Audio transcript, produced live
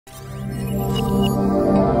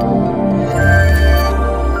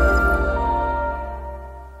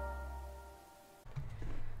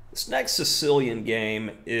next Sicilian game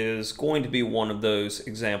is going to be one of those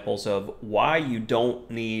examples of why you don't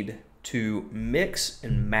need to mix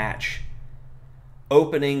and match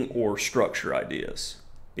opening or structure ideas.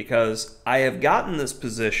 Because I have gotten this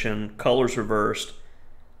position, colors reversed,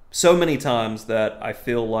 so many times that I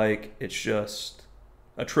feel like it's just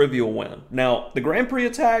a trivial win. Now, the Grand Prix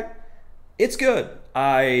attack, it's good.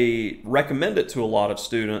 I recommend it to a lot of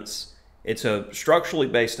students. It's a structurally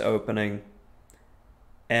based opening.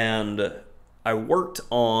 And I worked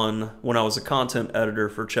on, when I was a content editor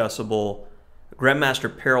for Chessable, Grandmaster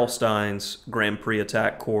Perelstein's Grand Prix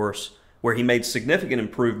attack course, where he made significant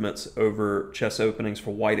improvements over chess openings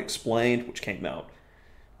for White Explained, which came out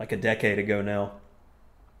like a decade ago now.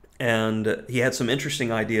 And he had some interesting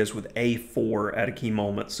ideas with A4 at a key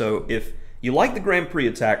moment. So if you like the Grand Prix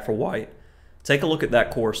attack for White, take a look at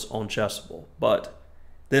that course on Chessable. But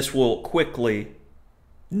this will quickly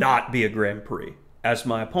not be a Grand Prix, as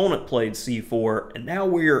my opponent played C4, and now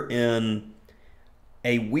we're in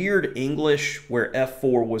a weird English where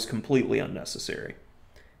F4 was completely unnecessary.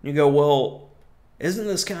 You go, well, isn't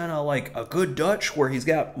this kind of like a good Dutch where he's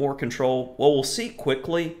got more control? Well, we'll see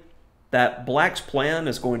quickly that Black's plan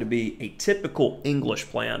is going to be a typical English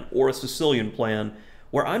plan or a Sicilian plan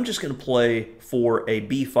where I'm just going to play for a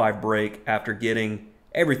B5 break after getting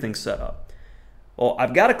everything set up. Well,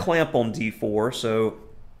 I've got a clamp on D4, so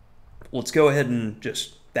let's go ahead and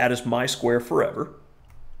just, that is my square forever.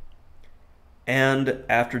 And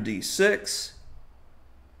after D6,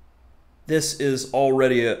 this is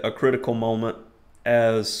already a critical moment,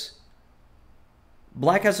 as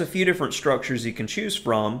Black has a few different structures he can choose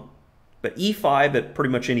from, but E5 at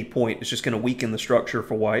pretty much any point is just going to weaken the structure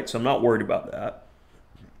for White, so I'm not worried about that.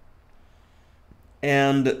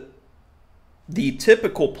 And the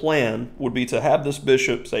typical plan would be to have this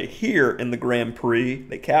bishop, say, here in the Grand Prix.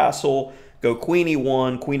 They castle, go Queen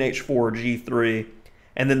E1, Queen H4, G3,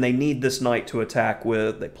 and then they need this knight to attack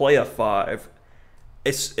with. They play F5.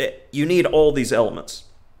 You need all these elements.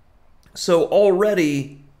 So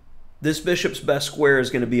already, this bishop's best square is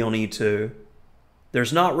going to be on E2.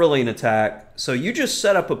 There's not really an attack, so you just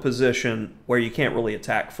set up a position where you can't really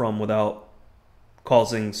attack from without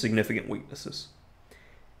causing significant weaknesses.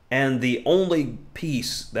 And the only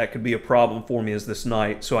piece that could be a problem for me is this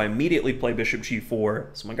knight, so I immediately play bishop G4.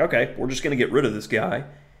 So I'm like, okay, we're just going to get rid of this guy.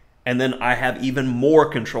 And then I have even more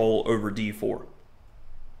control over D4.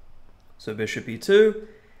 So bishop E2.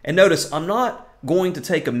 And notice, I'm not going to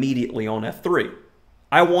take immediately on F3.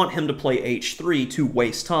 I want him to play H3 to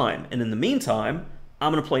waste time. And in the meantime,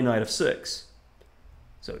 I'm going to play knight F6.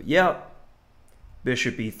 So, yeah,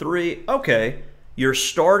 bishop E3. Okay, you're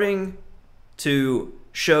starting to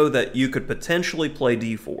show that you could potentially play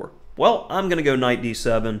D4. Well, I'm going to go knight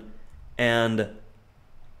D7, and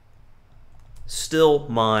still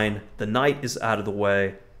mine. The knight is out of the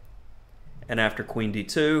way. And after queen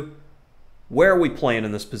D2, where are we playing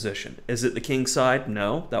in this position? Is it the king side?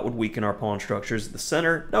 No, that would weaken our pawn structures. The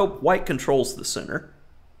center? No, White controls the center.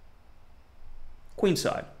 Queen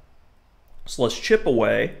side. So let's chip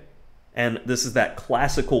away, and this is that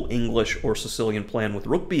classical English or Sicilian plan with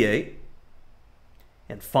rook B8.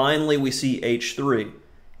 And finally, we see H3.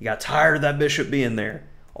 You got tired of that bishop being there.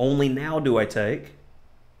 Only now do I take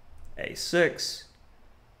A6.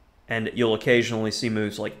 And you'll occasionally see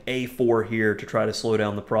moves like A4 here to try to slow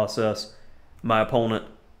down the process. My opponent,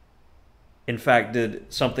 in fact,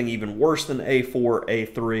 did something even worse than A4,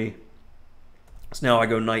 A3. So now I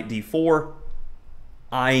go knight D4,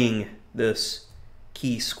 eyeing this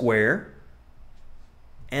key square.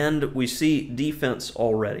 And we see defense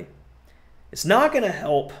already. It's not going to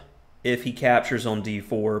help if he captures on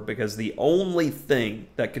D4, because the only thing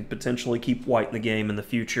that could potentially keep White in the game in the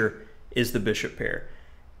future is the bishop pair.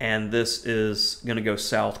 And this is going to go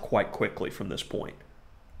south quite quickly from this point.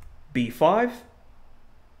 B5.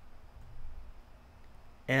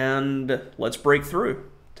 And let's break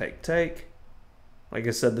through. Take, take. Like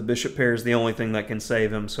I said, the bishop pair is the only thing that can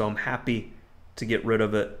save him, so I'm happy to get rid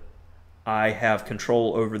of it. I have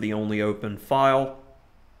control over the only open file.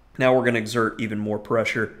 Now we're going to exert even more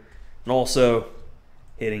pressure. And also,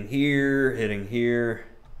 hitting here,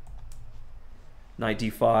 knight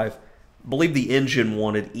D5. I believe the engine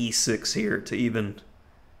wanted E6 here to even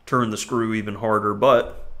turn the screw even harder,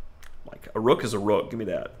 but like a rook is a rook, give me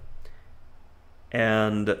that.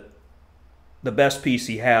 And the best piece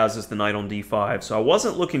he has is the knight on D5, so I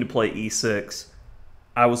wasn't looking to play E6.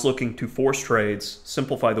 I was looking to force trades,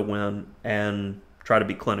 simplify the win, and try to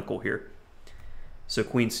be clinical here. So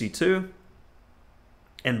queen C2,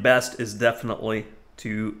 and best is definitely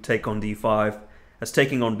to take on D5. As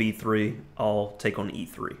taking on B3, I'll take on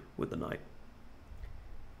E3 with the knight.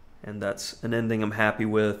 And that's an ending I'm happy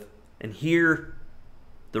with. And here,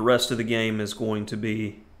 the rest of the game is going to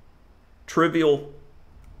be trivial,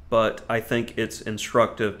 but I think it's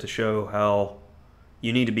instructive to show how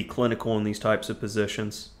you need to be clinical in these types of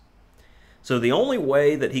positions. So the only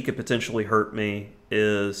way that he could potentially hurt me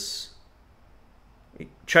is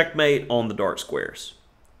checkmate on the dark squares.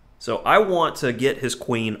 So I want to get his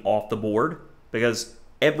queen off the board because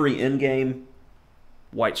every endgame,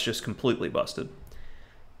 white's just completely busted.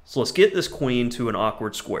 So let's get this queen to an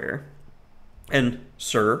awkward square. And,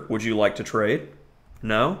 sir, would you like to trade?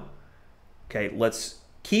 No? Okay, let's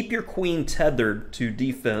keep your queen tethered to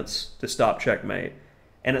defense to stop checkmate.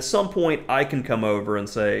 And at some point, I can come over and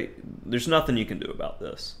say, there's nothing you can do about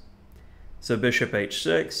this. So bishop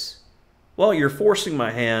h6. Well, you're forcing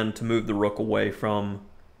my hand to move the rook away from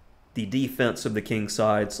the defense of the king's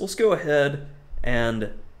side. So let's go ahead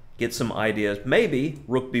and get some ideas. Maybe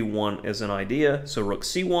rook b1 is an idea. So rook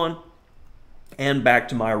c1. And back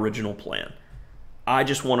to my original plan. I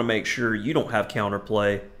just want to make sure you don't have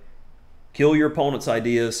counterplay. Kill your opponent's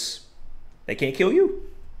ideas. They can't kill you.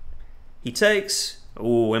 He takes.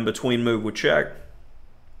 Ooh, in between move with check.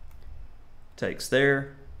 Takes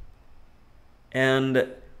there. And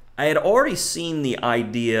I had already seen the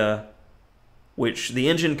idea, which the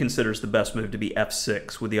engine considers the best move to be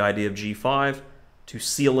f6, with the idea of g5 to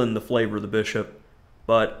seal in the flavor of the bishop.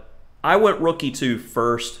 But I went rook e2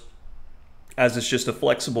 first, as it's just a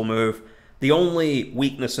flexible move. The only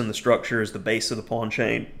weakness in the structure is the base of the pawn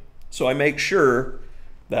chain. So I make sure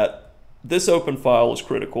that this open file is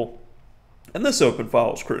critical and this open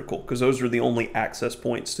file is critical because those are the only access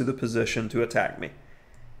points to the position to attack me.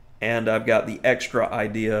 And I've got the extra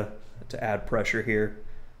idea to add pressure here.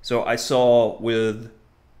 So I saw with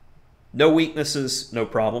no weaknesses, no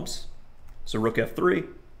problems. So rook f3,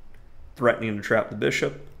 threatening to trap the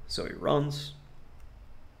bishop, so he runs.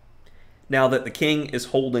 Now that the king is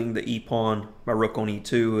holding the e-pawn, my rook on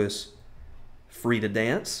e2 is free to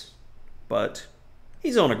dance, but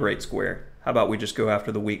he's on a great square. How about we just go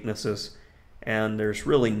after the weaknesses? And there's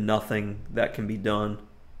really nothing that can be done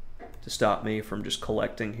to stop me from just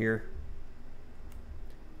collecting here.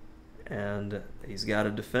 And he's got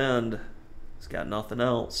to defend. He's got nothing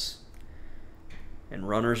else. And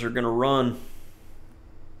runners are going to run.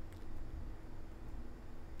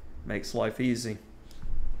 Makes life easy.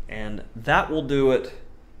 And that will do it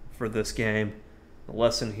for this game. The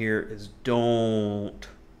lesson here is don't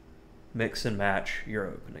mix and match your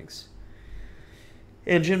openings.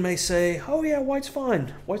 Engine may say, oh yeah, white's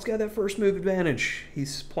fine. White's got that first move advantage.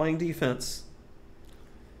 He's playing defense.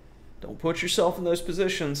 Don't put yourself in those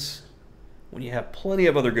positions when you have plenty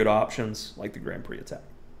of other good options like the Grand Prix attack.